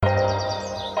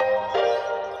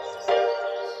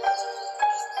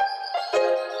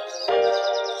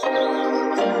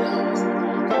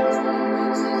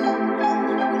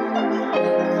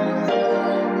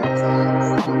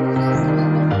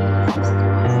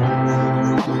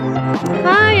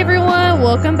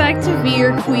welcome back to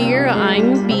Veer Queer.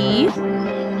 I'm B.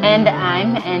 And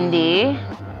I'm Andy.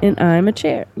 And I'm a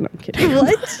chair. No, I'm kidding.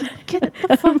 What? Get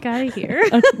the fuck out of here.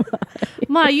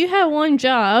 Ma, you had one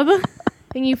job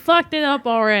and you fucked it up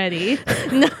already.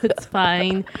 No, it's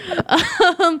fine.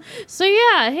 So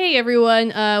yeah, hey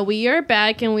everyone. We are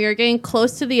back and we are getting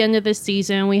close to the end of this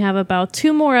season. We have about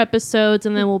 2 more episodes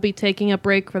and then we'll be taking a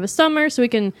break for the summer so we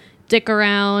can dick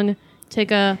around,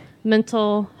 take a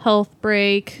mental health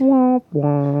break, go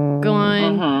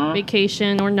on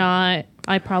vacation or not.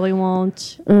 I probably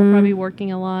won't. I'll probably be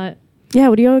working a lot. Yeah,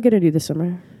 what are y'all gonna do this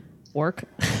summer? Work.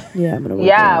 Yeah, I'm gonna work.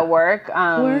 Yeah, work.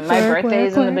 My birthday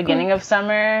is in the beginning of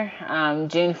summer,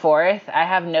 June 4th. I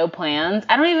have no plans.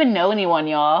 I don't even know anyone,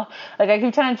 y'all. Like, I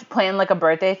keep trying to plan, like, a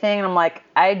birthday thing, and I'm like,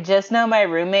 I just know my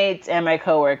roommates and my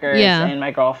coworkers and my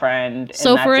girlfriend.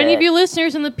 So for any of you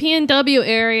listeners in the PNW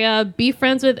area, be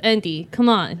friends with Andy. Come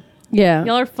on. Yeah.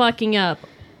 Y'all are fucking up.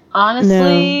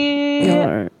 Honestly,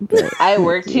 no, I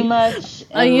work too much.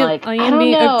 And I am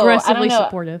being aggressively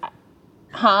supportive.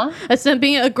 Huh? I said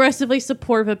being aggressively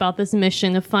supportive about this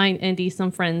mission to find Andy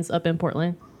some friends up in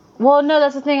Portland. Well, no,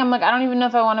 that's the thing. I'm like, I don't even know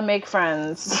if I want to make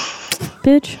friends.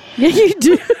 Bitch. Yeah, you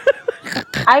do.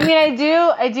 I mean, I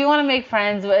do want to make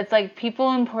friends, but it's like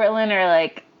people in Portland are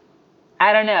like,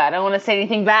 I don't know. I don't want to say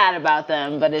anything bad about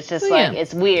them, but it's just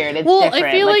it's weird. It's different.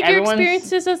 I feel like your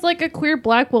experiences as like a queer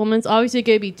black woman's obviously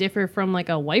going to be different from like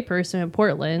a white person in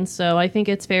Portland. So I think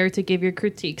it's fair to give your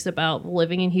critiques about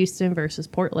living in Houston versus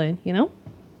Portland, you know?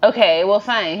 Okay, well,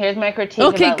 fine. Here's my critique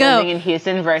about living in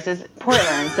Houston versus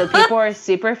Portland. So people are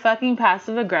super fucking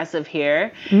passive-aggressive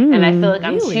here, and I feel like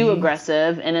I'm too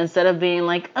aggressive. And instead of being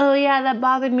like, oh, yeah, that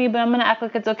bothered me, but I'm going to act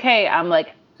like it's okay, I'm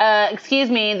like, excuse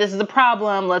me, this is a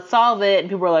problem, let's solve it. And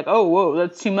people are like, oh, whoa,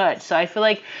 that's too much. So I feel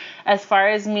like as far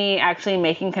as me actually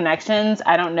making connections,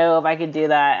 I don't know if I could do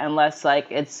that unless like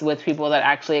it's with people that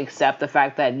actually accept the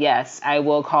fact that, yes, I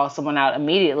will call someone out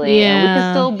immediately. And we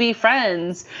can still be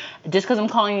friends. Just because I'm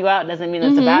calling you out doesn't mean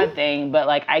it's a bad thing. But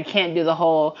like, I can't do the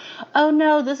whole, oh,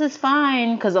 no, this is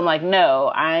fine. Because I'm like,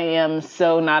 no, I am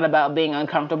so not about being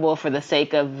uncomfortable for the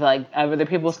sake of like other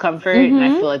people's comfort. And I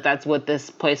feel like that's what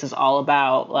this place is all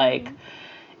about. Like,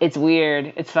 it's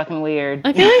weird. It's fucking weird.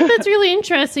 I feel like that's really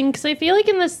interesting because I feel like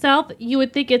in the South, you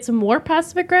would think it's more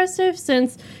passive-aggressive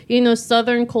since, you know,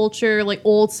 Southern culture, like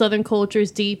old Southern culture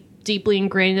is deeply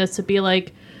ingrained as to be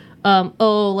like,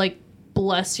 like,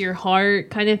 bless your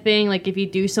heart kind of thing. Like, if you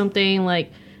do something,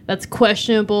 like, that's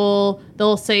questionable,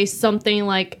 they'll say something,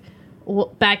 like,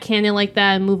 backhanded like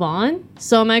that and move on.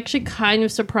 So I'm actually kind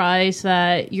of surprised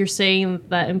that you're saying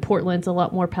that in Portland it's a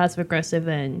lot more passive-aggressive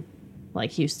than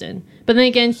like Houston. But then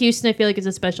again, Houston I feel like is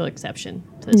a special exception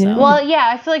to the South. Well, yeah,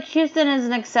 I feel like Houston is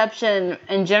an exception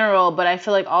in general, but I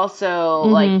feel like also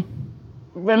like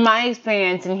in my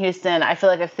experience in Houston, I feel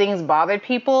like if things bothered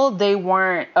people, they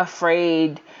weren't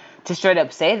afraid to straight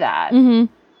up say that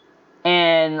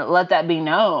and let that be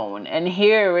known. And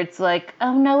here it's like,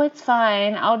 oh no, it's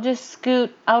fine. I'll just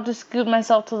scoot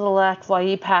myself to the left while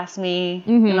you pass me.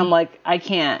 And I'm like, I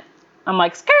can't. I'm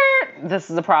like, skirt. This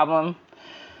is a problem.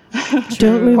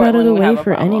 Don't move out of the way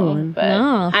for anyone. But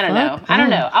I don't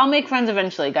know. I'll make friends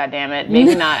eventually, goddammit.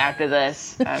 Maybe not after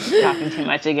this. I'm talking too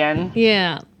much again.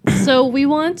 Yeah. So we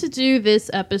want to do this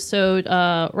episode.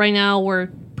 Right now we're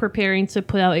preparing to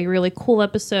put out a really cool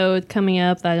episode coming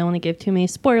up that I don't want to give too many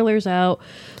spoilers out.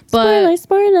 But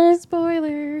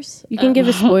spoilers. You can give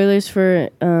us spoilers for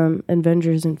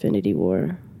Avengers Infinity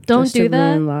War. Don't do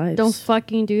that. Don't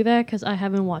fucking do that because I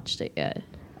haven't watched it yet.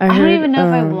 I don't even know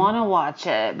if I want to watch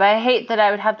it, but I hate that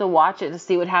I would have to watch it to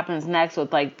see what happens next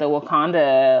with like the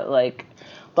Wakanda, like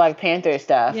Black Panther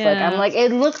stuff. Yeah. Like I'm like,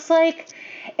 it looks like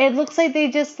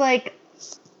they just like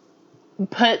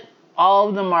put all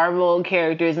of the Marvel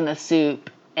characters in a soup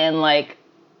and like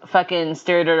fucking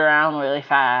stirred it around really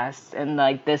fast. And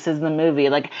like, this is the movie.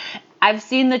 Like, I've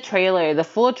seen the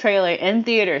full trailer in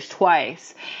theaters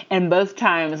twice, and both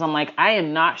times I'm like, I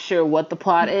am not sure what the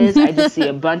plot is. I just see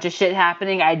a bunch of shit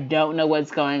happening. I don't know what's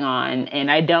going on,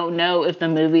 and I don't know if the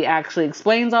movie actually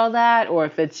explains all that or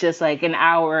if it's just like an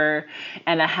hour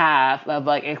and a half of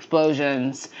like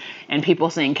explosions and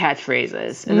people saying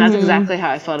catchphrases. And that's exactly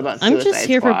how I felt about Suicide I'm just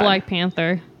here Squad. for Black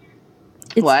Panther.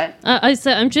 What? I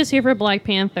said I'm just here for Black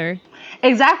Panther.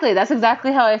 Exactly. That's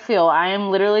exactly how I feel. I am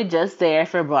literally just there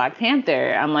for Black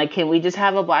Panther. I'm like, can we just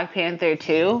have a Black Panther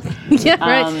too? Yeah,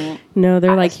 right. No,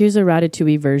 they're like, here's a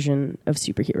Ratatouille version of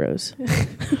superheroes.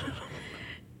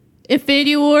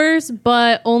 Infinity Wars,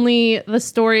 but only the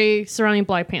story surrounding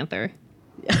Black Panther.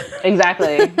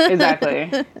 Exactly.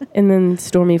 And then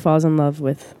Stormy falls in love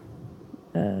with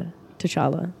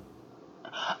T'Challa.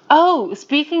 Oh,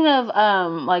 speaking of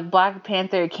like Black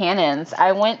Panther canons,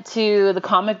 I went to the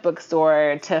comic book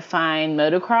store to find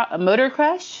Motor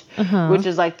Crush, which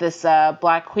is like this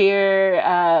black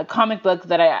queer comic book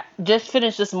that I just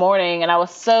finished this morning, and I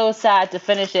was so sad to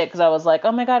finish it because I was like,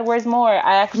 oh my god, where's more?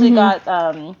 I actually got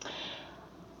R.I.P.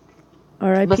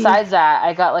 Besides that,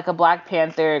 I got like a Black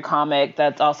Panther comic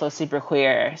that's also super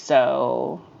queer.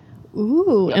 So,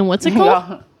 ooh, and what's it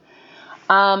called?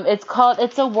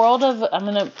 It's a world of, I'm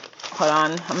going to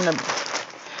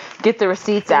get the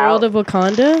receipts out. World of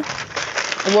Wakanda?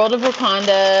 World of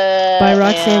Wakanda. By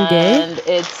Roxane Gay? And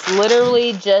it's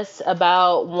literally just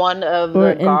about one of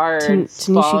the guards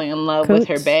falling in love with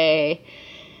her bae.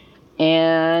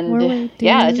 And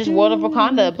yeah, it's just World of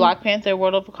Wakanda, Black Panther,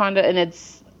 World of Wakanda. And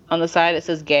it's on the side, it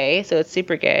says gay, so it's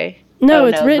super gay. No,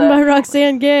 it's written by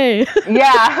Roxane Gay.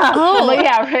 Yeah. Oh,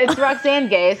 yeah, it's Roxane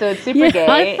Gay, so it's super gay.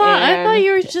 I thought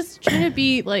you were just trying to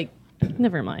be like,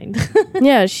 never mind.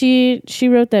 Yeah, she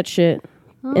wrote that shit,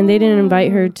 and they didn't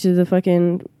invite her to the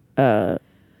fucking goddamn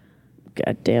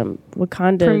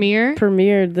Wakanda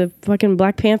premiere, the fucking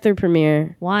Black Panther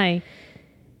premiere. Why?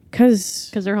 Because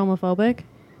they're homophobic.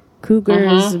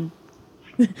 Cougars.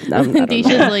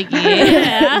 Disha's like,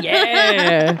 yeah.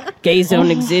 Yeah. Gays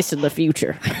don't exist in the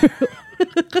future.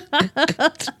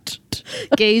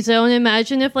 Gay zone.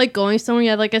 Imagine if like going somewhere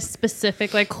you had like a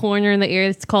specific like corner in the area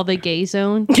that's called the gay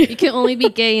zone. You can only be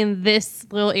gay in this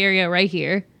little area right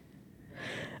here.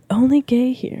 Only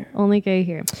gay here. Only gay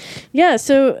here. Yeah,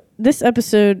 so this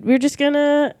episode, we're just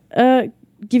gonna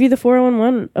give you the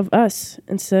 411 of us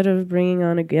instead of bringing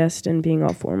on a guest and being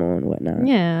all formal and whatnot.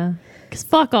 Yeah. Because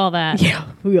fuck all that. Yeah,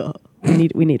 we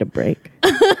need a break.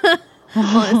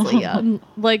 Honestly, I'm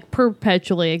like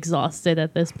perpetually exhausted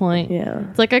at this point. Yeah.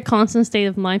 It's like a constant state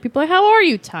of mind. People are like, how are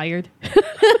you? Tired?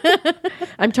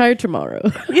 I'm tired tomorrow.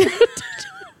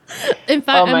 In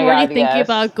fact, I'm already thinking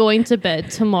about going to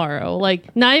bed tomorrow.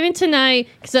 Like, not even tonight,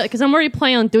 because I'm already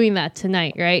planning on doing that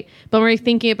tonight, right? But I'm already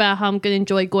thinking about how I'm going to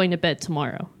enjoy going to bed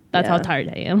tomorrow. That's how tired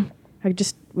I am. I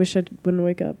just wish I wouldn't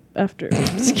wake up after.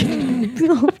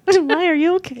 Why are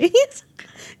you okay?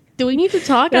 Do we need to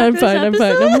talk after I'm fine, this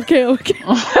episode? I'm okay.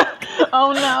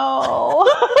 Oh no.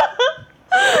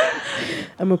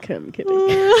 I'm okay, I'm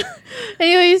kidding.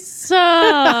 Anyways,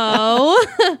 so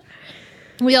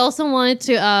we also wanted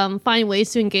to find ways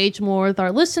to engage more with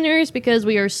our listeners because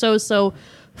we are so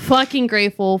fucking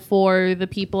grateful for the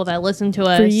people that listen to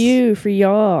us. For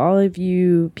y'all, all of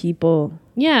you people.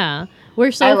 Yeah.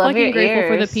 We're so fucking grateful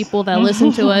for the people that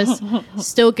listen to us,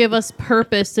 still give us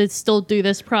purpose to still do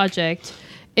this project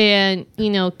and, you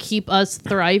know, keep us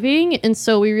thriving. And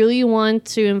so we really want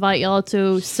to invite y'all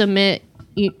to submit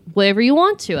whatever you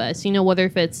want to us, you know, whether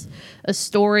if it's a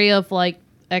story of like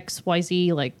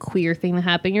XYZ, like queer thing that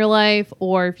happened in your life,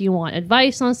 or if you want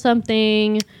advice on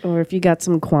something. Or if you got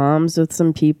some qualms with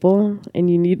some people and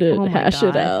you need to hash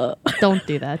it out. Don't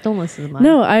do that. Don't listen to mine.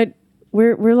 No,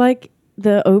 we're like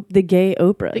the gay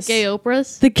Oprahs. The gay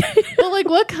Oprahs? The gay. But like,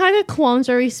 what kind of qualms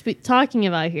are we talking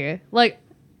about here? Like,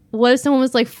 what if someone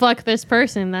was like, fuck this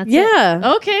person? That's it.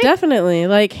 Okay. Definitely.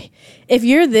 Like, if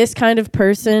you're this kind of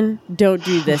person, don't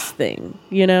do this thing,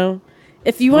 you know?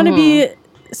 If you want to be,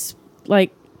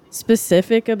 like,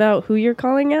 specific about who you're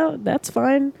calling out, that's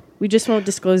fine. We just won't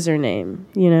disclose their name,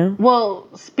 you know? Well,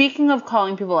 speaking of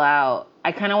calling people out,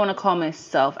 I kind of want to call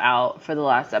myself out for the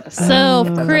last episode.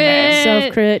 Self-crit.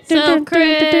 Self-crit.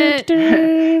 Self-crit.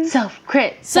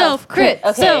 Self-crit. Self-crit.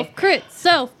 Okay. Self-crit.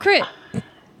 Self-crit.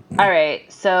 All right.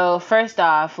 So first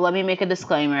off, let me make a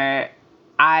disclaimer.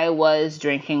 I was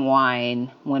drinking wine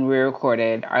when we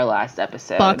recorded our last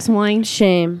episode. Box wine.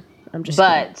 Shame. I'm just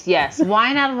But yes,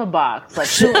 wine out of a box. Like,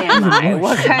 who am I?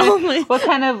 What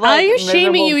kind of like? I'm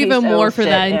shaming you even more for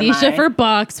that, Andisha, for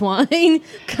box wine.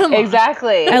 Come on.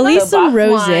 Exactly. At least some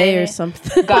rosé or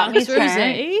something. Got me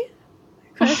rosé?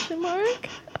 Question mark.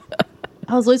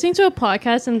 I was listening to a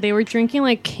podcast and they were drinking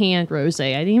like canned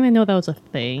rosé. I didn't even know that was a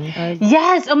thing.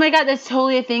 Yes. Oh my God, that's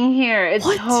totally a thing here. It's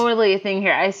totally a thing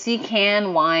here. I see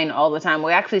canned wine all the time.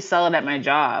 We actually sell it at my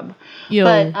job. Yo.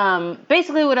 But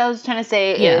basically what I was trying to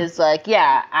say is like,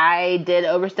 yeah, I did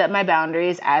overstep my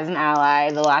boundaries as an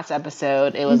ally the last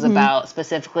episode. It was about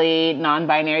specifically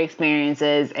non-binary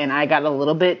experiences, and I got a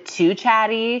little bit too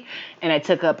chatty and I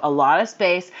took up a lot of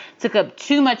space, took up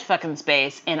too much fucking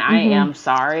space, and I am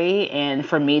sorry. And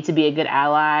for me to be a good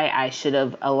ally, I should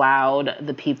have allowed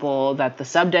the people that the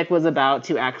subject was about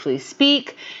to actually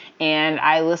speak. And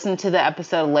I listened to the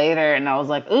episode later and I was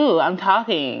like, ooh, I'm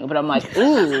talking. But I'm like,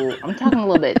 ooh, I'm talking a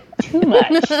little bit too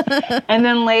much. And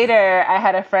then later I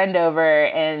had a friend over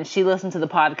and she listened to the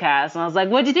podcast and I was like,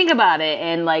 what'd you think about it?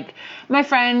 And like my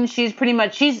friend, she's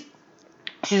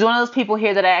one of those people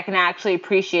here that I can actually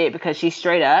appreciate because she's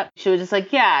straight up. She was just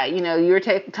like, yeah, you know, you were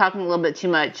talking a little bit too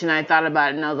much. And I thought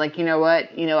about it and I was like, you know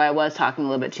what? You know, I was talking a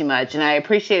little bit too much. And I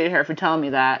appreciated her for telling me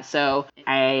that. So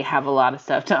I have a lot of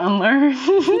stuff to unlearn.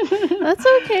 That's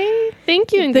okay.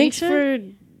 Thank you, Andisha. Thanks for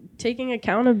taking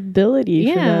accountability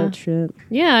for that shit.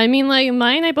 Yeah, I mean, like,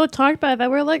 Maya and I both talked about that.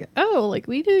 We're like, oh, like,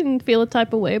 we didn't feel a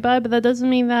type of way about it, but that doesn't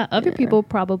mean that other people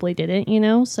probably didn't, you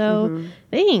know? So,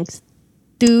 thanks.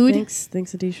 Dude. Thanks,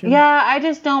 Andisha. Yeah, I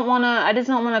just don't want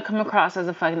to come across as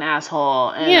a fucking asshole.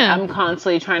 And I'm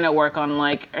constantly trying to work on,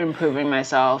 like, improving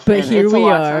myself. But and here it's we a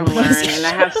lot are. to unlearn, and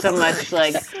I have so much,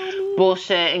 like,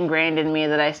 bullshit ingrained in me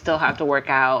that I still have to work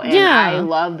out. And I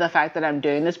love the fact that I'm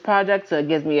doing this project, so it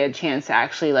gives me a chance to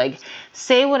actually, like,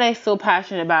 say what I feel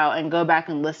passionate about and go back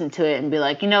and listen to it and be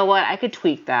like, you know what, I could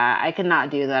tweak that. I could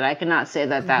not do that. I could not say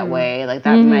that way. Like,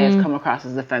 that may have come across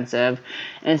as offensive.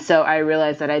 And so I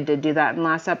realized that I did do that in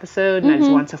the last episode, and I just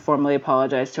want to formally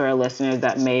apologize to our listeners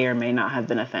that may or may not have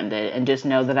been offended, and just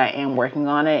know that I am working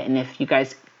on it. And if you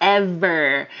guys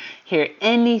ever hear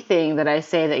anything that I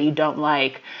say that you don't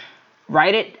like,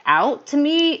 write it out to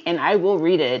me and I will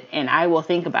read it and I will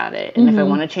think about it. And if I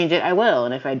want to change it, I will.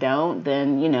 And if I don't,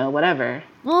 then, you know, whatever.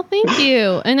 Well, thank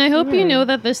you. And I hope you know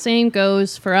that the same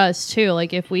goes for us too.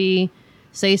 Like, if we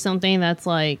say something that's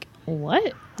like,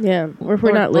 what? Yeah, or if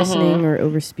we're not listening or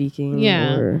overspeaking.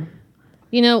 Yeah. Or...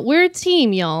 You know, we're a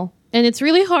team, y'all. And it's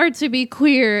really hard to be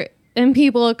queer and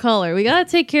people of color. We gotta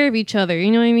take care of each other. You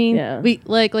know what I mean? Yeah. We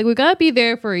like we gotta be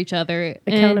there for each other.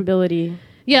 Accountability.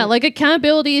 Yeah, like,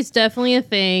 accountability is definitely a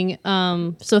thing.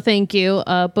 So thank you.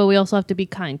 But we also have to be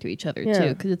kind to each other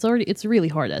too, because it's really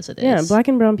hard as it is. Yeah, black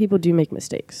and brown people do make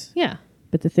mistakes. Yeah.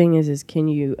 But the thing is can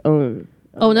you own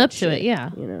up to it? Yeah.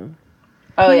 You know.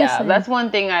 Oh yeah, that's one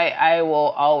thing I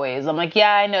will always. I'm like,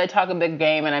 yeah, I know I talk a big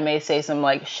game and I may say some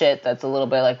like shit that's a little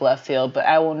bit like left field, but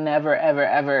I will never ever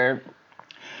ever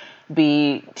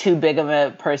be too big of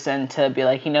a person to be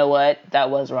like, you know what, that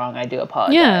was wrong, I do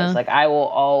apologize. Yeah. Like, I will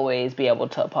always be able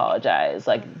to apologize.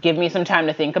 Like, give me some time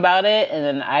to think about it, and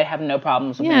then I have no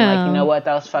problems with being like, you know what,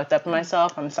 that was fucked up in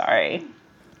myself, I'm sorry.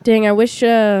 Dang, I wish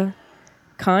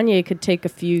Kanye could take a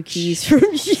few keys from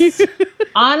you.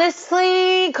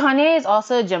 Honestly, Kanye is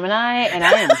also a Gemini, and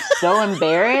I am so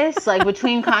embarrassed. Like,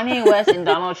 between Kanye West and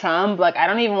Donald Trump, like, I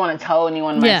don't even want to tell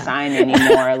anyone my sign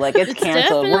anymore. Like, it's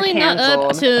canceled. We're canceled. Definitely not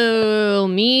up to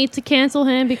me to cancel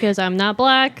him because I'm not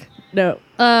black. No.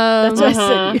 That's what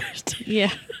I said.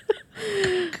 Yeah.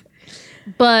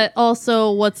 But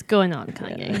also, what's going on,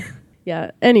 Kanye?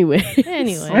 Yeah. Anyway.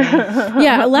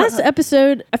 Yeah. Last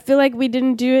episode, I feel like we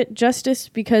didn't do it justice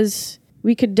because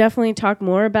we could definitely talk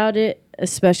more about it,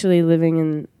 especially living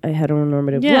in a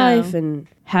heteronormative life and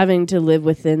having to live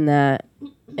within that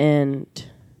and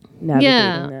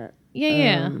navigating that.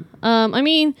 Yeah. I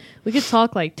mean, we could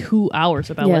talk like 2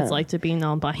 hours about what it's like to be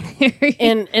non-binary.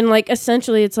 and like,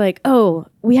 essentially, it's like, oh,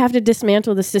 we have to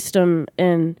dismantle the system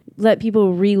and let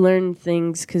people relearn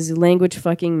things because language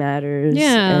fucking matters.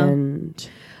 Yeah. And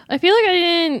I feel like I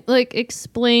didn't like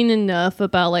explain enough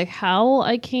about like how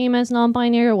I came as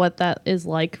non-binary or what that is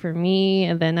like for me.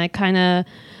 And then I kind of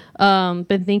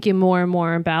been thinking more and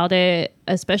more about it,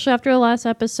 especially after the last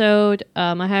episode.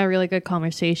 I had a really good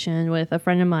conversation with a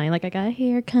friend of mine. Like, I got a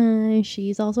haircut.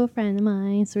 She's also a friend of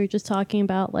mine. So we're just talking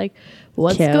about like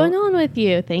what's going on with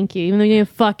you. Thank you. Even though you didn't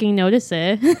fucking notice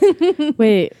it.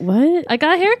 Wait, what? I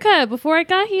got a haircut before I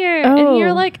got here. Oh. And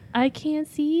you're like, I can't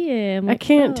see it. I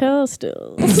can't tell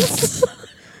still. It's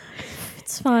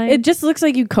fine. It just looks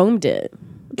like you combed it.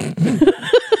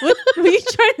 What were you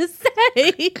trying to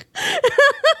say?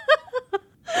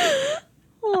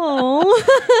 Oh,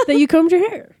 that you combed your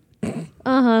hair.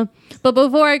 But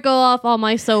before I go off on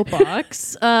my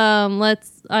soapbox,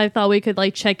 I thought we could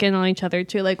like check in on each other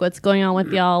too, like what's going on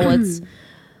with y'all, what's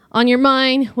on your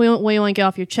mind, what you want to get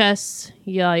off your chest,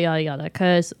 yada.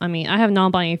 Because I mean, I have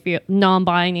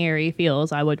non-binary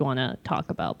feels I would want to talk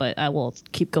about, but I will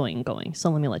keep going. So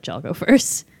let me let y'all go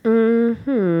first.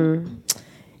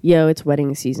 Yo, it's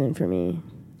wedding season for me.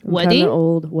 Wedding?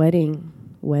 Old wedding,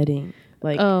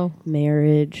 like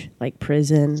marriage, like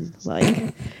prison,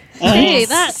 like. Hey,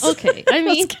 okay. I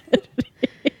mean,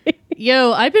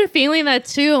 yo, I've been feeling that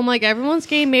too. I'm like, everyone's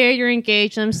getting married or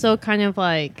engaged. I'm still kind of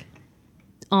like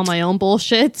on my own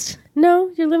bullshit.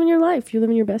 No, you're living your life. You're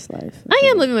living your best life. I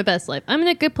am living my best life. I'm in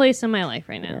a good place in my life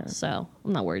right now, so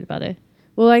I'm not worried about it.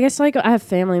 Well, I guess like I have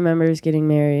family members getting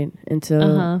married, and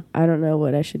so I don't know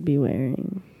what I should be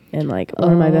wearing. And like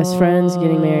one of my best friends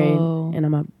getting married, and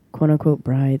I'm a quote unquote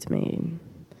bridesmaid.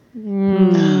 You're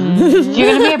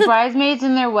gonna be a bridesmaids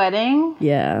in their wedding?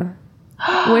 Yeah.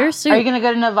 Wear suit. Are you gonna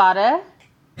go to Nevada?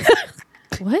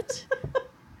 What?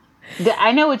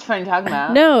 I know which friend you're talking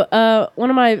about. No,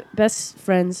 one of my best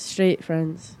friends, straight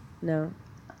friends. No.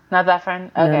 Not that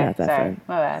friend? Okay, not that sorry. friend.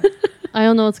 My bad. I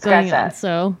don't know what's Scratch going on, that.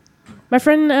 so. My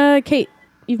friend Kate.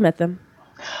 You've met them.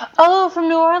 Oh, from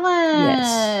New Orleans.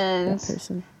 Yes. That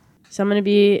person. So I'm gonna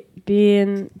be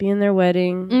in their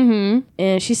wedding. Mm-hmm.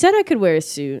 And she said I could wear a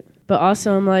suit. But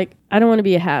also I'm like, I don't want to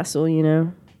be a hassle, you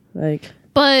know? Like.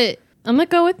 But I'm gonna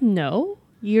go with no.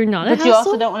 You're not a hassle. But you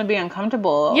also don't want to be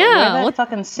uncomfortable. Yeah. Wear that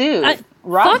fucking suit. Fuck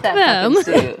Rock that them.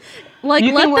 fucking suit. Like,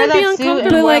 You let can wear them be that suit and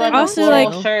uncomfortable. wear But, like, a also,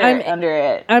 floral like, shirt under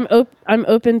it. I'm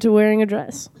open to wearing a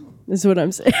dress. Is what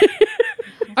I'm saying.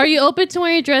 Are you open to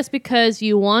wearing a dress because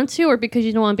you want to or because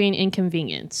you don't want to be an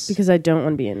inconvenience? Because I don't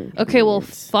want to be in. Okay, well,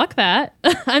 fuck that.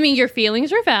 I mean, your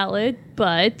feelings are valid,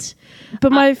 but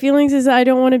my feelings is I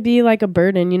don't want to be like a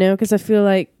burden, you know? Because I feel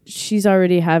like she's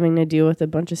already having to deal with a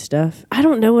bunch of stuff. I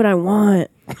don't know what I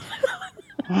want.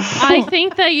 I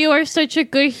think that you are such a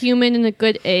good human and a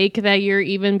good egg that you're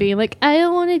even being like, I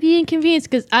don't want to be inconvenienced.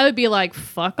 Because I would be like,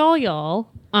 fuck all y'all.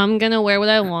 I'm going to wear what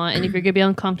I want. And if you're going to be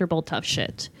uncomfortable, tough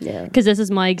shit. Yeah. Because this is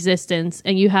my existence.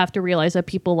 And you have to realize that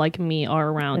people like me are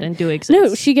around and do exist.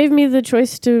 No, she gave me the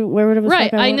choice to wear whatever the right,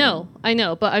 fuck I I want.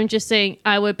 know. But I'm just saying,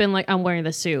 I would have been like, I'm wearing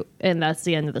the suit. And that's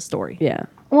the end of the story. Yeah.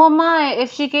 Well,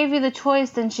 if she gave you the choice,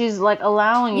 then she's like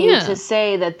allowing you Yeah. to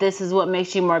say that this is what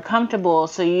makes you more comfortable,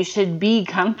 so you should be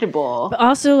comfortable. But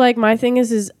also, like, my thing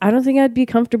is I don't think I'd be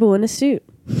comfortable in a suit.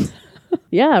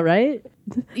 Yeah, right?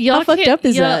 How fucked up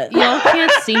is that? Y'all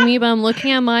can't see me, but I'm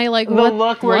looking at my, like, The what?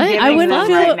 look we're what? giving I wouldn't them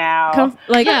feel right now.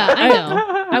 Yeah, I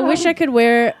know. I wish I could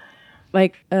wear,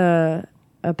 like, a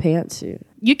pantsuit.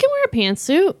 You can wear a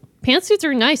pantsuit. Pantsuits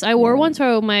are nice. I wore one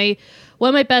to one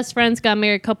of my best friends got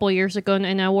married a couple years ago,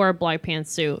 and I wore a black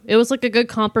pantsuit. It was like a good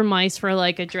compromise for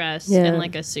like a dress and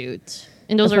like a suit.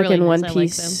 And those A are really fucking nice. one I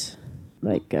piece.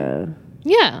 like Like,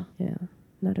 yeah,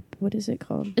 not a, what is it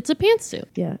called? it's a pantsuit,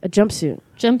 Yeah, a jumpsuit.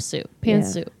 jumpsuit,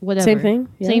 pantsuit, whatever. Same thing?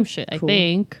 Yeah? Same shit. Cool. I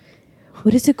think.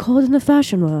 What is it called in the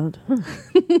fashion world?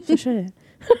 So shit.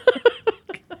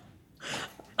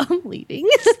 I'm leaving.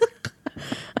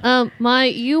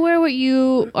 You wear what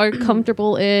you are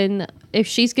comfortable in. If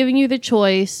she's giving you the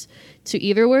choice to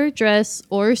either wear a dress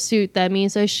or a suit, that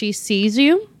means that she sees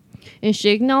you and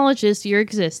she acknowledges your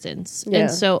existence. Yeah.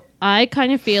 And so I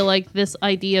kind of feel like this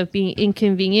idea of being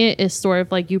inconvenient is sort of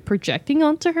like you projecting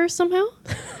onto her somehow.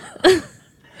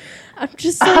 I'm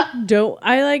just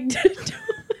like,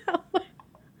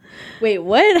 wait,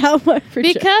 what? How am I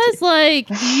projecting?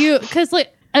 Because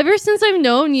ever since I've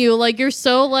known you, like you're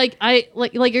so like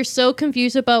you're so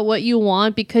confused about what you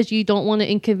want because you don't want to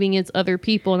inconvenience other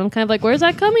people, and I'm kind of like, where's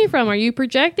that coming from? Are you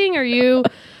projecting? Are you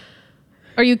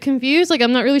confused? Like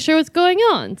I'm not really sure what's going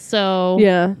on. So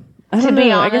Yeah. I don't To be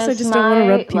know. honest, I guess I just don't want to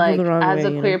rub people the wrong as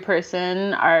way. a queer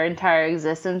person, our entire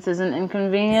existence isn't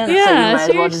inconvenient. So you Yeah, might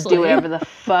as well just do seriously. whatever the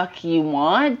fuck you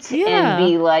want Yeah. and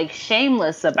be like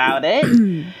shameless about it.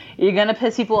 You're gonna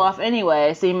piss people off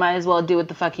anyway, so you might as well do what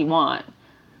the fuck you want.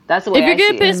 That's the way if you're I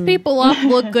gonna see piss people off,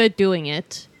 look good doing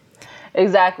it.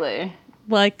 Exactly.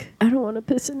 Like I don't want to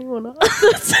piss anyone off.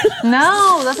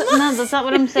 No, that's not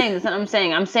what I'm saying. That's not what I'm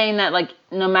saying. I'm saying that like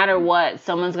no matter what,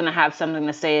 someone's gonna have something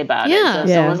to say about it. Yeah. So if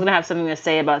Yeah. someone's gonna have something to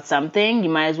say about something, you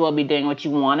might as well be doing what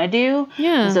you want to do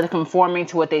Yeah. instead of conforming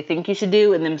to what they think you should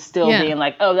do and them still Yeah. being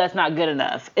like, oh, that's not good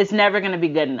enough. It's never gonna be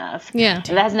good enough. Yeah.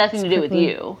 And that has nothing to do with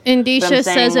you. And But I'm Disha saying,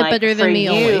 says it like, better for than me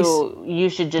you, always. You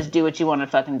should just do what you want to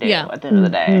fucking do Yeah. at the end of the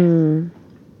day.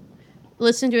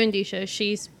 Listen to Indisha.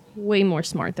 She's way more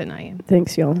smart than I am.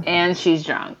 Thanks, y'all. And she's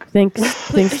drunk. Thanks,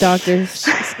 doctors.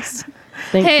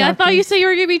 Thanks, Hey, I thought doctors. you said you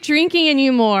were gonna be drinking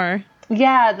anymore.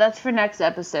 Yeah, that's for next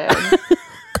episode.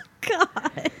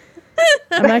 God.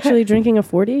 I'm actually drinking a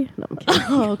 40. No, I'm kidding.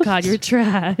 Oh God, you're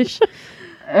trash.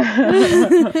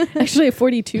 Actually, a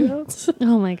 42 ounce.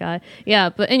 Oh my God. Yeah,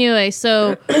 but anyway,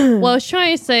 so what I was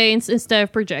trying to say instead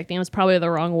of projecting, it was probably the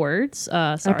wrong words.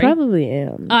 Sorry. I probably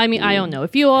am. I mean, I don't know.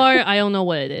 If you are, I don't know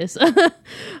what it is. Let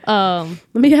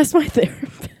me ask my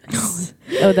therapist.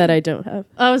 Oh, that I don't have.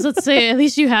 I was about to say, at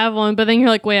least you have one, but then you're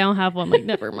like, wait, I don't have one. I'm like,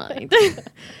 never mind.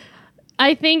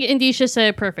 I think Indisha said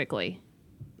it perfectly.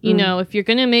 You know, if you're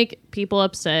going to make people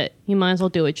upset, you might as well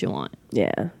do what you want.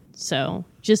 Yeah. So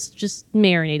just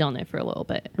marinate on it for a little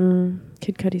bit.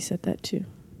 Kid Cudi said that too.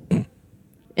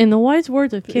 In the wise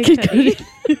words of Kid Cudi.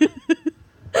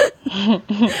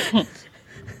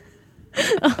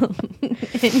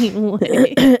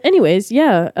 Anyway. Anyways,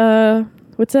 yeah.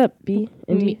 What's up, B?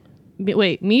 Indy?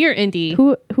 Wait, me or Indy?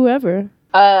 Whoever.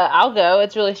 I'll go.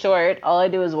 It's really short. All I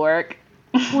do is work.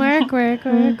 Work.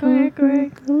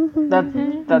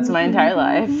 That's my entire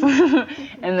life.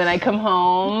 And then I come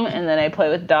home, and then I play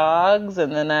with dogs,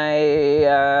 and then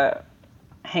I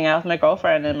hang out with my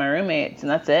girlfriend and my roommates,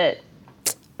 and that's it.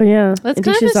 Oh, yeah. That's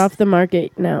and she's off the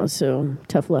market now, so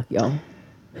tough luck, y'all.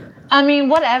 I mean,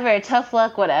 whatever. Tough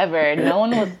luck, whatever. No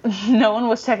one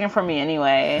was checking for me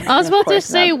anyway. I was about to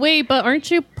say, wait, but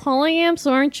aren't you polyam?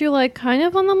 So aren't you like kind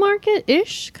of on the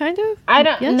market-ish, kind of? I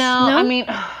don't know. No? I mean,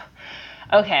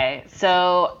 okay.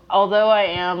 So although I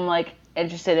am like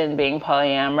interested in being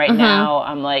polyam right now,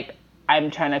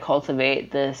 I'm trying to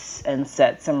cultivate this and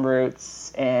set some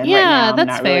roots. And right now I'm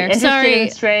not really interested in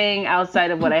straying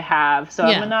outside of what I have. So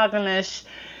I'm monogamish.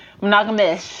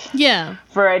 Yeah.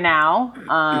 For right now.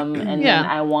 And then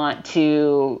I want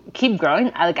to keep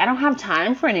growing. I don't have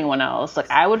time for anyone else.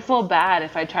 Like, I would feel bad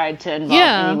if I tried to involve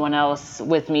anyone else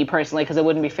with me personally, because it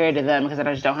wouldn't be fair to them, because I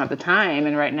just don't have the time.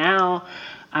 And right now,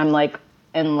 I'm like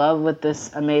in love with this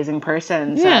amazing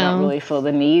person, so I don't really feel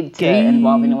the need to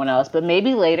involve anyone else. But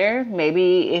maybe later,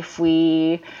 if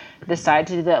we decide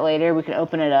to do that later, we can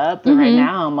open it up. But right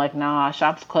now, I'm like, nah,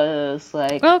 shop's closed.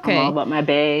 Like, I'm all about my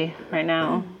bae right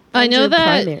now. I know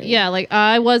that. Primary. Yeah, like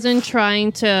I wasn't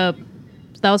trying to.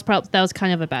 That was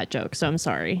kind of a bad joke, so I'm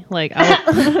sorry. Like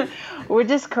we're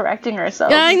just correcting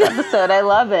ourselves. Yeah, this episode. I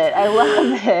love it.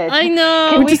 I know.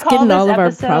 Can we call this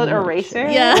episode Eraser?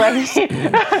 Yeah.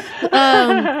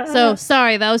 So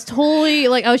sorry. That was totally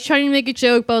like I was trying to make a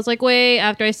joke, but I was like, wait.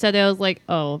 After I said it, I was like,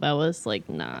 oh, that was like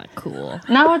not cool.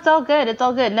 No, it's all good. It's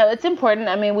all good. No, it's important.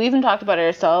 I mean, we even talked about it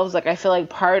ourselves. Like, I feel like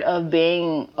part of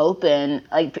being open,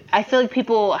 like, I feel like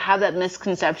people have that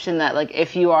misconception that like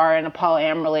if you are in a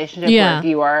polyam relationship, or if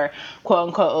you are quote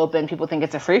unquote open, people think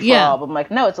it's a free for all. But I'm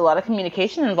like, no, it's a lot of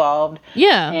communication involved.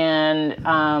 Yeah. And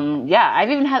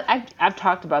I've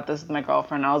talked about this with my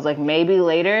girlfriend. I was like, maybe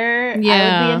later I would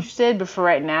be interested, but for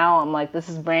right now, I'm like, this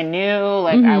is brand new.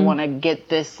 Like, I want to get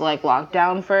this like locked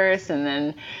down first, and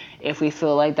then if we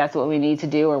feel like that's what we need to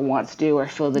do or want to do or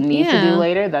feel the need to do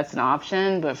later, that's an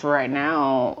option. But for right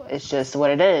now, it's just what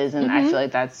it is. And I feel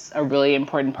like that's a really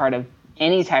important part of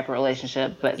any type of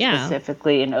relationship, but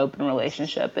specifically an open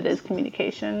relationship, it is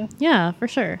communication. Yeah, for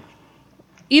sure.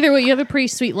 Either way, you have a pretty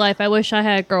sweet life. I wish I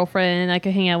had a girlfriend and I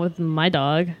could hang out with my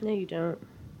dog. No, you don't.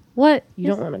 What? You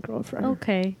don't want a girlfriend.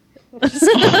 Okay.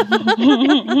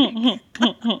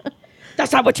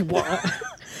 That's not what you want.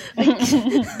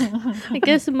 I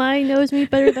guess mine knows me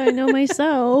better than I know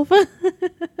myself. What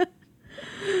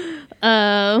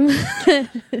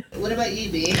about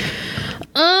you, B?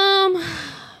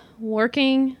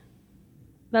 Working.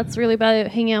 That's really about it.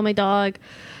 Hanging out with my dog.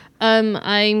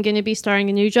 I'm going to be starting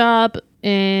a new job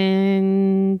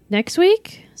next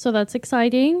week. So that's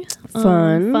exciting.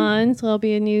 Fun. So that'll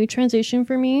be a new transition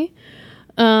for me.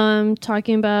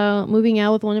 Talking about moving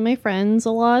out with one of my friends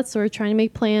a lot. So we're trying to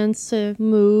make plans to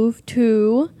move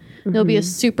to. There'll be a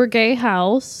super gay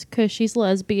house because she's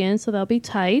lesbian, so that'll be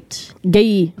tight.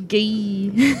 Gay.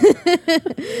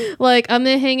 Like, I'm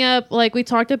gonna hang up, like, we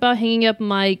talked about hanging up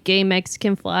my gay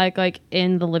Mexican flag, like,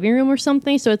 in the living room or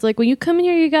something. So it's like, when you come in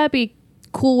here, you gotta be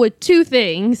cool with two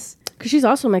things. Because she's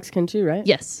also Mexican too, right?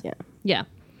 Yes. Yeah.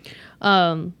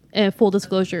 And full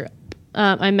disclosure,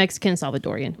 I'm Mexican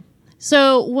Salvadorian.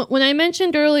 So when I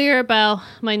mentioned earlier about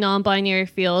my non-binary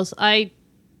feels, I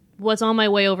was on my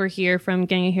way over here from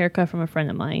getting a haircut from a friend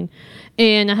of mine,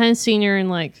 and I hadn't seen her in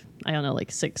like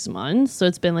 6 months. So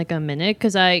it's been like a minute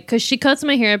because she cuts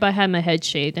my hair, but I had my head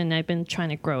shaved, and I've been trying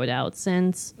to grow it out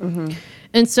since.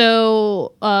 And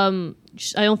so I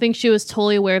don't think she was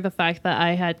totally aware of the fact that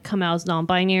I had come out as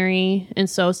non-binary, and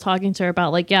so I was talking to her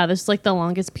about like, this is like the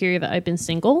longest period that I've been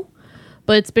single.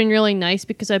 But it's been really nice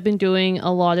because I've been doing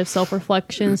a lot of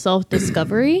self-reflection,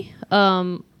 self-discovery.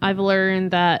 I've learned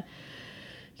that,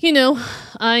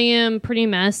 I am pretty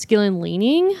masculine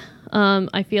leaning.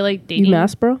 I feel like dating. You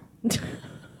mask, bro?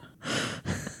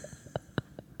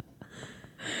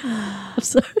 I'm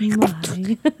sorry.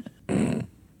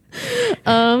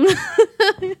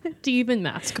 Do you even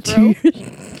mask, bro?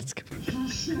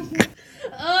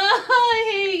 I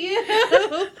hate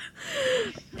you.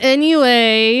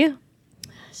 Anyway.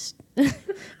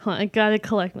 I gotta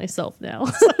collect myself now.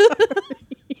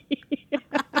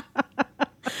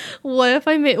 What if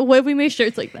we made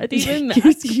shirts like that? Do you even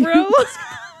mask, bro?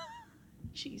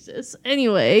 Jesus.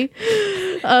 Anyway,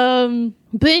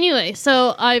 but anyway,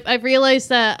 so I've realized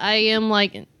that I am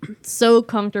like so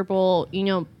comfortable,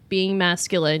 being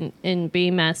masculine and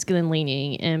being masculine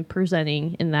leaning and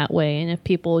presenting in that way. And if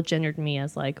people gendered me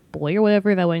as like boy or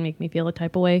whatever, that wouldn't make me feel a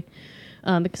type of way.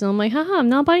 Because I'm like, haha, I'm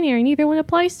not binary. Neither one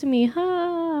applies to me.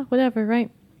 Ha. whatever,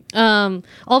 right?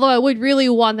 Although I would really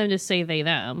want them to say they,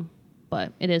 them,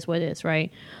 but it is what it is,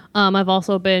 right? I've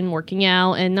also been working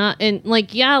out and I've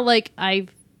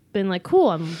been like, cool,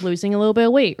 I'm losing a little bit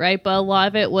of weight, right? But a lot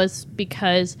of it was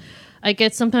because I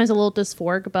get sometimes a little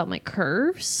dysphoric about my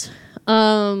curves. There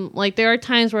are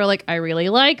times where I really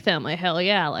like them. Hell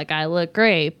yeah, I look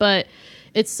great. But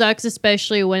it sucks,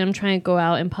 especially when I'm trying to go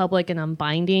out in public and I'm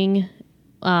binding,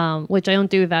 which I don't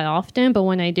do that often. But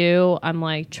when I do,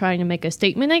 I'm trying to make a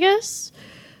statement, I guess?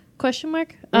 Question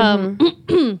mark.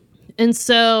 Mm-hmm. And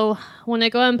so when I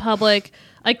go out in public,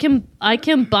 I can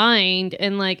bind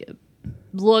and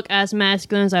look as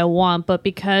masculine as I want, but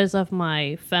because of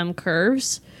my femme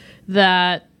curves,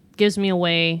 that gives me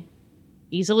away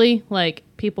easily.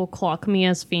 People clock me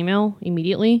as female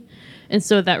immediately, and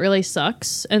so that really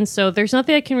sucks. And so there's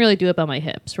nothing I can really do about my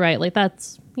hips, right?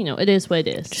 That's, it is what it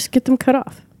is. Just get them cut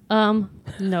off.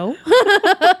 No.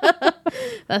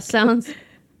 That sounds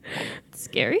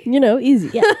scary. Easy.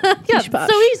 Yeah. Yeah,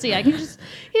 so easy. I can just,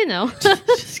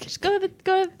 just go to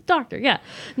the doctor. Yeah.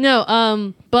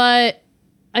 No, but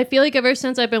I feel like ever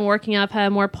since I've been working out, I've had a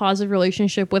more positive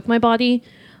relationship with my body.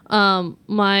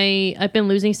 I've been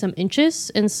losing some inches,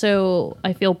 and so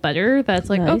I feel better. That's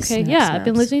nice. Okay, snaps. I've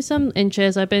been losing some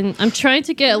inches. I'm trying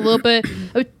to get a little bit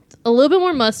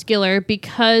more muscular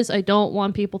because I don't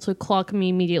want people to clock me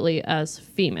immediately as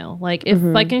female.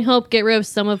 If I can help get rid of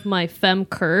some of my femme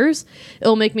curves,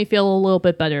 it'll make me feel a little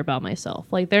bit better about myself.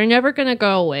 They're never gonna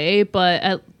go away,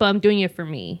 but I'm doing it for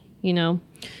me, And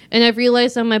I've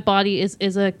realized that my body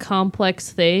is a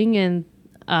complex thing, and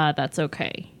that's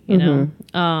okay.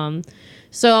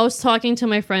 So I was talking to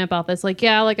my friend about this, I've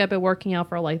been working out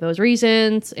for those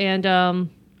reasons, and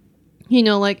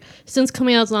since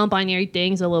coming out as non-binary,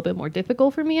 dating's a little bit more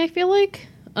difficult for me, I feel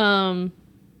and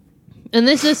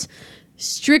this is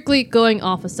strictly going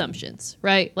off assumptions,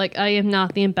 right? I am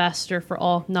not the ambassador for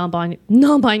all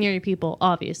non-binary people,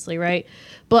 obviously, right?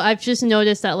 But I've just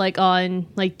noticed that on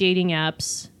dating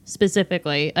apps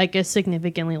specifically, I get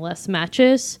significantly less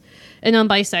matches. And I'm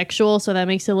bisexual, so that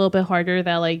makes it a little bit harder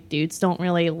that dudes don't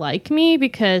really like me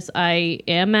because I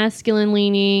am masculine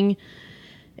leaning.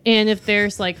 And if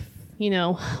there's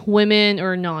women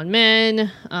or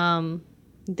non-men,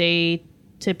 they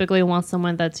typically want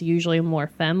someone that's usually more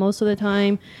femme most of the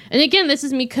time. And again, this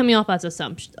is me coming off as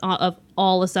of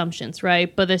all assumptions,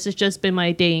 right? But this has just been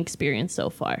my dating experience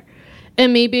so far.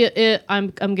 And maybe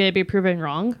I'm gonna be proven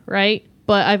wrong, right?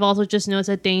 But I've also just noticed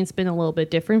that dating's been a little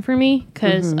bit different for me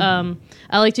because I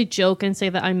like to joke and say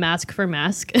that I'm mask for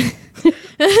mask.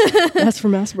 Mask for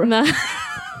mask, bro.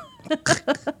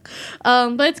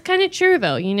 But it's kind of true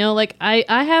though, I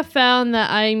have found that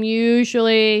I'm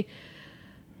usually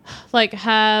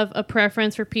have a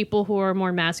preference for people who are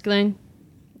more masculine,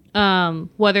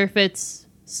 whether if it's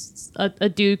a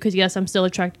dude, because yes, I'm still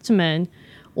attracted to men,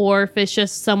 or if it's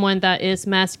just someone that is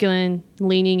masculine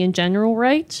leaning in general,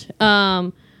 right?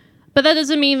 But that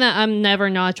doesn't mean that I'm never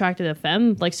not attracted to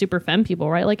femme, super femme people,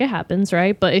 right? It happens,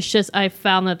 right? But it's just I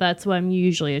found that that's what I'm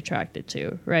usually attracted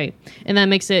to, right? And that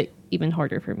makes it even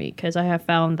harder for me because I have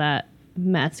found that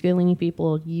masculine leaning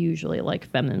people usually like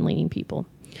feminine leaning people.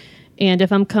 And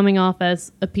if I'm coming off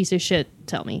as a piece of shit,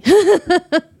 tell me.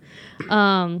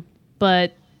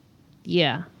 But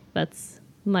yeah, that's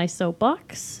my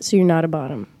soapbox. So you're not a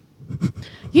bottom.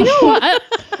 You know what?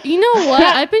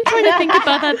 I've been trying to think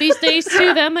about that these days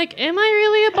too. That I'm am I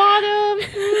really a bottom?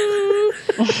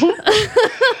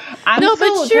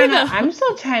 I'm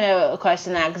still trying to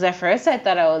question that because at first I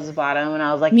thought I was a bottom, and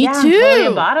I was Me too. I'm totally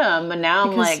a bottom, but now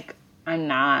I'm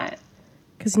not.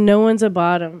 Because no one's a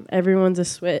bottom, everyone's a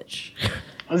switch.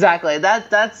 Exactly.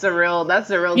 That's the real.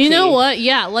 You know what?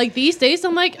 Yeah. These days,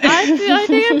 I'm I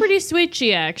think I'm pretty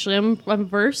switchy. Actually, I'm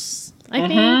verse. I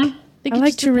think. I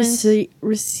like to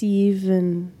receive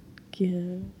and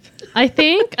give. I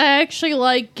think I actually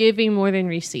like giving more than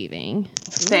receiving.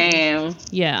 Same.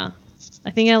 Yeah. I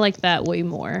think I like that way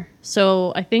more.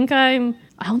 So I don't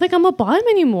think I'm a bottom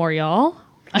anymore, y'all.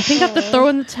 I think I have to throw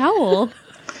in the towel.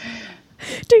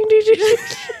 Ding, ding, ding,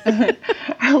 ding.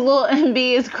 Our little MB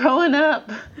is growing up.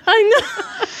 I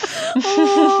know.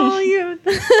 Oh, you.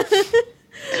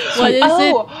 What is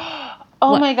it?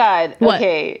 Oh my God. What?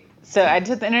 Okay. So I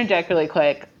just interject really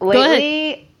quick.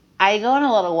 Lately, I go on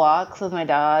a lot of walks with my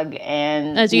dog,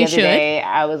 and the other day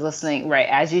I was listening, right,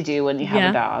 as you do when you have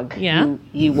a dog. Yeah.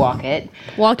 You walk it.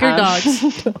 Walk your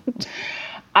dogs.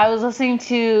 I was listening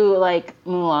to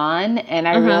Mulan, and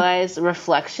I realized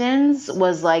Reflections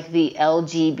was the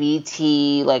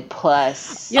LGBT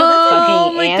plus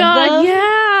oh my anthem. God,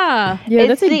 yeah. Yeah, it's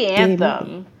that's the gay anthem.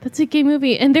 movie. That's a gay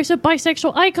movie, and there's a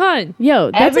bisexual icon. Yo,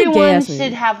 that's a gay Everyone ass should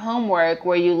movie. have homework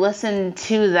where you listen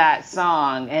to that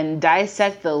song and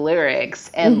dissect the lyrics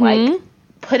and like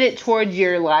put it towards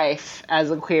your life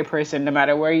as a queer person, no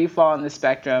matter where you fall on the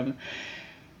spectrum.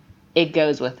 It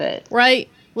goes with it. Right?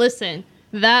 Listen,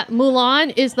 that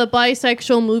Mulan is the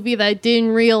bisexual movie that I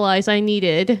didn't realize I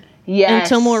needed. Yes,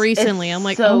 until more recently. I'm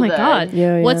like, so oh my good. god.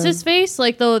 Yeah, What's yeah. his face?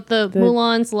 Like the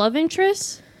Mulan's love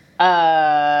interest? King?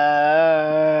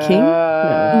 No.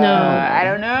 I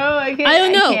don't know. I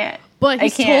don't know. But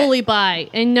he's totally bi,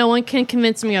 and no one can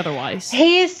convince me otherwise.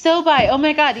 He is so bi. Oh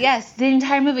my god, yes. The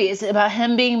entire movie is about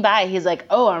him being bi. He's like,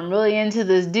 oh, I'm really into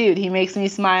this dude. He makes me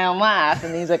smile and laugh.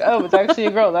 And he's like, oh, it's actually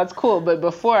a girl. That's cool. But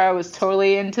before, I was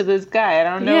totally into this guy. I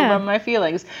don't know about my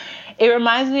feelings. It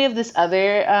reminds me of this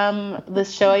other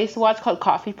this show I used to watch called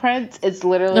Coffee Prince. It's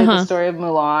literally the story of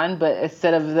Mulan, but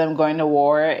instead of them going to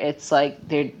war, it's like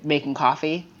they're making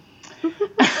coffee.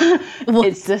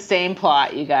 It's the same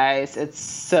plot, you guys. It's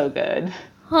so good.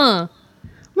 Huh. I'm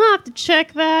gonna have to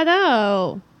check that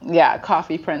out. Yeah,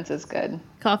 Coffee Prince is good.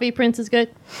 Coffee Prince is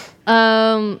good.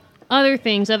 Other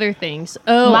things.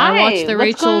 Oh, I watched the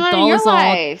Rachel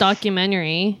Dolezal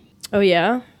documentary. Oh,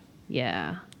 yeah?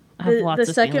 Yeah. I have lots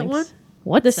of second feelings. one?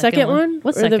 What? The second one?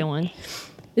 What second one?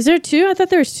 Is there two? I thought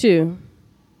there was two.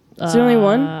 Is there only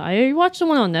one? I watched the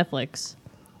one on Netflix.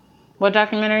 What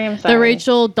documentary? I'm sorry. The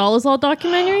Rachel Dolezal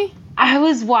documentary? I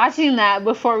was watching that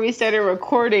before we started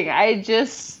recording. I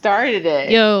just started it.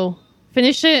 Yo,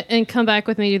 finish it and come back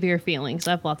with me with your feelings.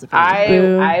 I have lots of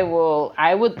feelings.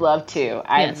 I would love to.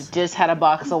 I've just had a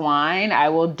box of wine. I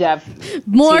will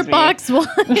more box wine.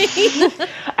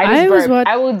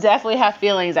 I will definitely have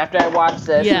feelings after I watch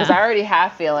this because I already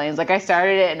have feelings. Like I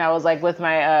started it and I was like with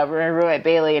my roommate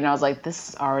Bailey and I was like, this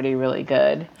is already really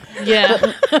good. Yeah.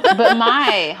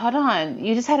 But hold on.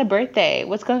 You just had a birthday.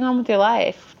 What's going on with your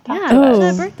life? Talk to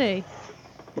us. Birthday.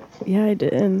 Yeah, I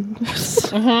did.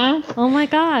 Oh my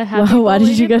god! Why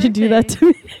did you got to do that to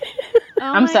me?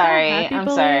 I'm sorry.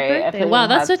 Wow,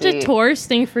 that's such a Taurus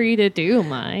thing for you to do,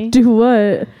 Mai. Do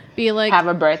what? Be like have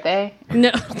a birthday?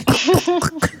 No.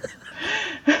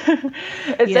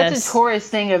 It's such a Taurus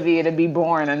thing of you to be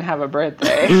born and have a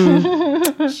birthday.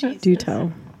 Do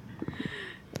tell.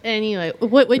 Anyway,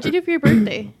 what'd you do for your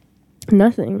birthday?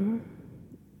 Nothing.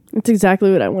 It's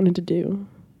exactly what I wanted to do.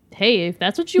 Hey, if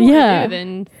that's what you want to do,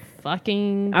 then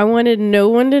fucking... I wanted no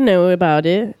one to know about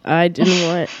it. I didn't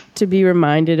want to be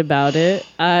reminded about it.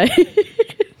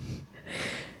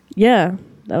 Yeah,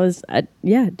 that was...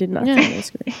 did nothing. Yeah. That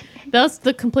was great. That was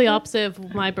the complete opposite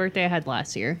of my birthday I had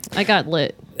last year. I got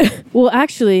lit. Well,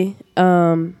 actually,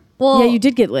 yeah, you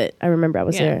did get lit. I remember I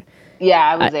was there. Yeah,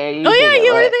 I was there. You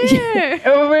were there.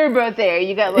 Oh, we were both there.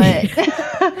 You got lit.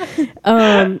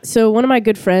 So one of my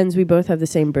good friends, we both have the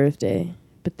same birthday,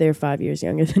 but they're 5 years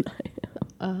younger than I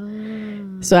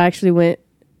am. So I actually went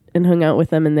and hung out with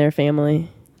them and their family.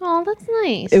 Oh, that's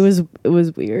nice. It was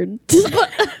weird.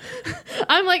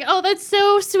 I'm like, oh, that's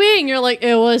so sweet. And you're like,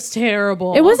 it was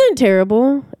terrible. It wasn't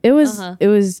terrible. It was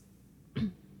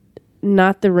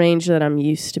not the range that I'm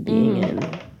used to being in.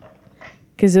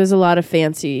 Because there was a lot of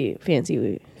fancy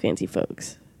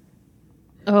folks.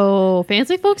 Oh,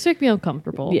 fancy folks make me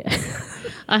uncomfortable. Yeah.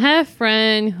 I have a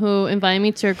friend who invited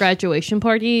me to her graduation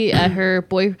party at her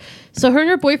So her and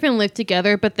her boyfriend live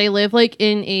together, but they live like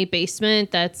in a basement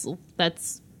that's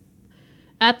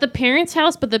at the parents'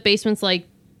 house, but the basement's like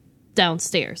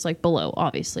downstairs, like below,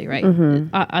 obviously, right?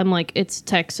 I'm like, it's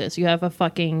Texas. You have a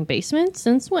fucking basement?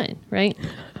 Since when, right?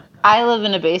 I live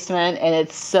in a basement and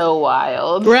it's so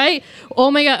wild. Right?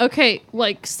 Oh my God. Okay.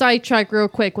 Like sidetrack real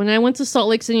quick. When I went to Salt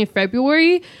Lake City in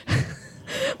February,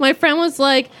 my friend was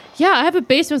like, yeah, I have a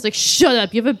basement. I was like, shut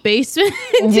up. You have a basement?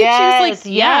 Yes, she was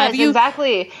like, yes,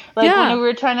 exactly. Like when we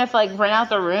were trying to like rent out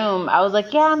the room, I was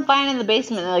like, yeah, I'm fine in the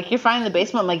basement. And they're like, you're fine in the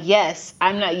basement? I'm like, yes,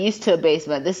 I'm not used to a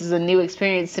basement. This is a new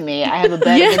experience to me. I have a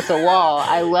bed against a wall.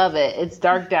 I love it. It's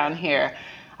dark down here.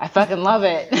 I fucking love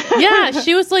it. Yeah,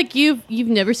 she was like, you've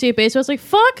never seen a basement? I was like,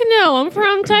 fuck no, I'm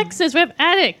from Texas. We have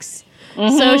attics.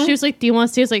 So she was like, do you want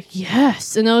to see? I was like,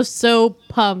 yes. And I was so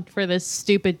pumped for this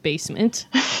stupid basement.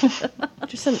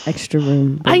 Just an extra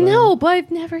room. I know, but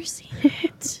I've never seen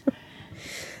it.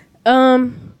 But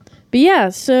yeah,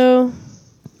 so...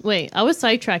 Wait, I was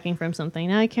sidetracking from something.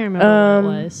 Now I can't remember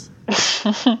what it was.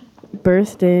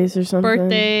 Birthdays or something.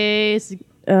 Birthdays.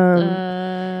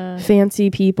 Fancy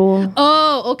people.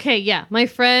 Oh, okay, yeah. My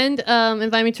friend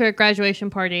invited me to a graduation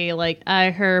party, like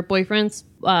at her boyfriend's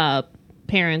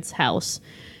parents' house,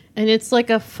 and it's like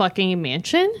a fucking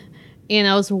mansion. And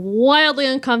I was wildly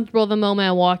uncomfortable the moment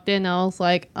I walked in. I was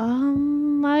like,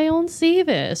 I don't see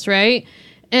this, right?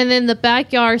 And then the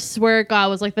backyard, swear to God,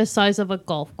 was like the size of a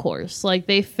golf course. Like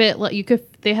they fit, like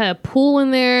they had a pool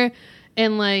in there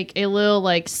and like a little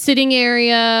like sitting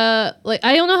area. Like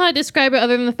I don't know how to describe it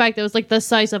other than the fact that it was like the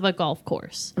size of a golf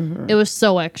course. Mm-hmm. It was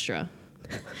so extra.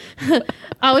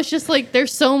 I was just like,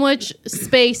 there's so much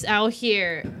space out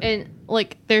here, and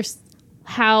like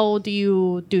how do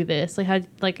you do this? Like how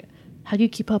do you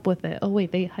keep up with it? Oh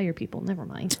wait, they hire people. Never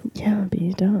mind. Yeah,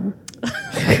 be dumb.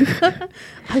 I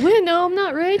wouldn't know. I'm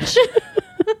not rich.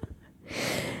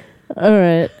 All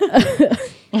right.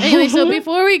 Anyway, so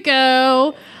before we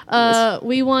go,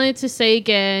 we wanted to say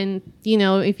again,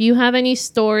 if you have any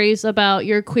stories about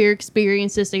your queer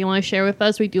experiences that you want to share with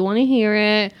us, we do want to hear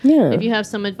it. Yeah. If you have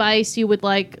some advice you would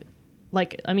like,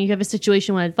 you have a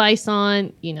situation you want advice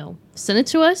on, send it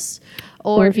to us.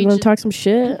 Or if you want to talk some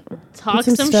shit. Talk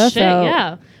some stuff shit,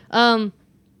 out. Yeah.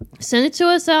 Send it to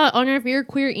us on our Veer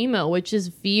Queer email, which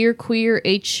is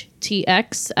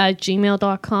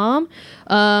veerqueerhtx@gmail.com.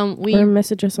 Or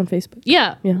message us on Facebook.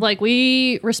 Yeah. Like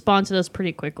we respond to those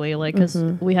pretty quickly, like because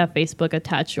we have Facebook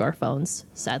attached to our phones,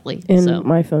 sadly. And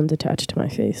my phone's attached to my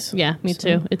face. Yeah, me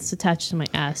too. It's attached to my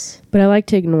ass. But I like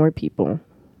to ignore people.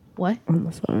 What? On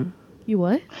the phone. You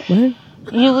what? What?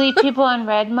 You leave people on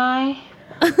red, Mai?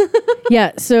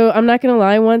 Yeah, so I'm not gonna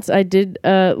lie. Once I did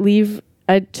leave,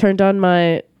 I turned on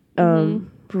my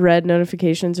red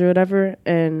notifications or whatever,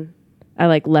 and I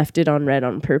like left it on red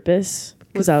on purpose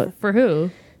for who?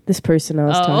 This person I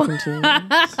was talking to.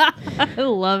 I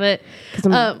love it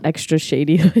because I'm extra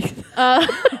shady. Oh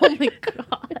my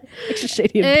god, extra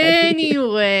shady.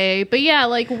 Anyway, but yeah,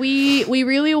 like we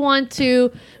really want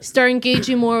to start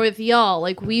engaging more with y'all.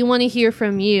 Like we want to hear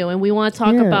from you, and we want to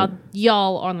talk about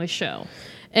y'all on the show.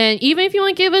 And even if you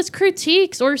want to give us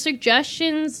critiques or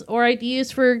suggestions or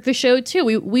ideas for the show too,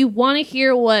 we want to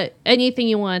hear anything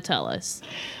you want to tell us.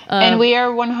 And we are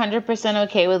 100%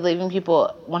 okay with leaving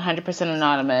people 100%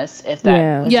 anonymous if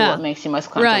that is what makes you most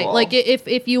comfortable. Right. Like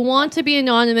if you want to be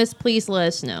anonymous, please let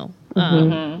us know.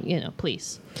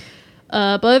 Please.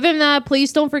 But other than that,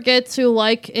 please don't forget to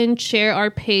like and share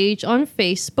our page on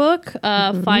Facebook.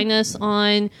 Find us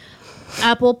on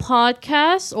Apple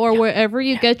Podcasts or wherever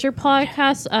you get your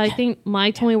podcasts. I think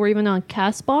Mai told me we're even on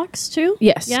Castbox too.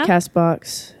 Yes,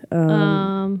 Castbox.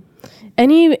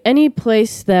 Any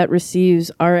place that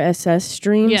receives RSS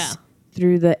streams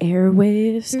through the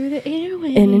airwaves.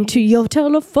 And into your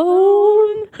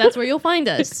telephone. That's where you'll find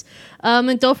us.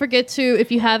 And don't forget to,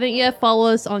 if you haven't yet, follow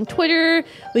us on Twitter,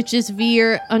 which is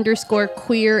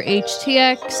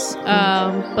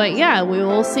Veer_queerhtx. But yeah, we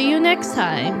will see you next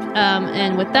time.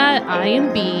 And with that, I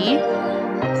am B.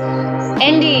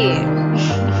 Andy.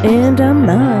 And I'm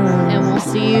Mai. And we'll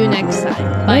see you next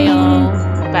time. Bye, y'all.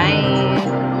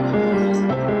 Bye.